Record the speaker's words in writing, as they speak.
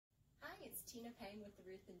Tina Pang with the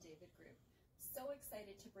Ruth and David Group. So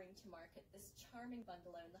excited to bring to market this charming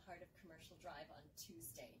bungalow in the heart of Commercial Drive on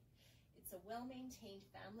Tuesday. It's a well-maintained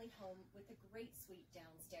family home with a great suite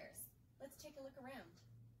downstairs. Let's take a look around.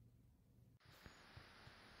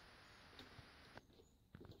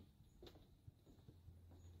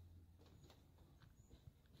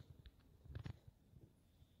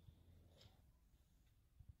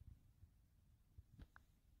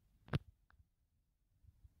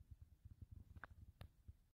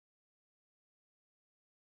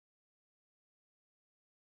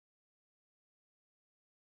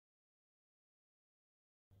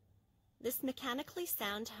 This mechanically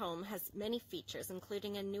sound home has many features,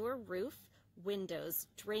 including a newer roof, windows,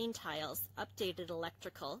 drain tiles, updated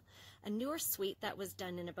electrical, a newer suite that was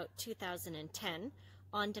done in about 2010,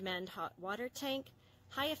 on-demand hot water tank,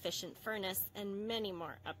 high-efficient furnace, and many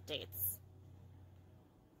more updates.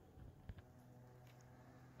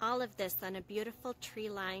 All of this on a beautiful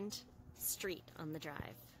tree-lined street on the drive.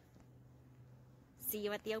 See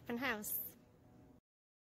you at the open house.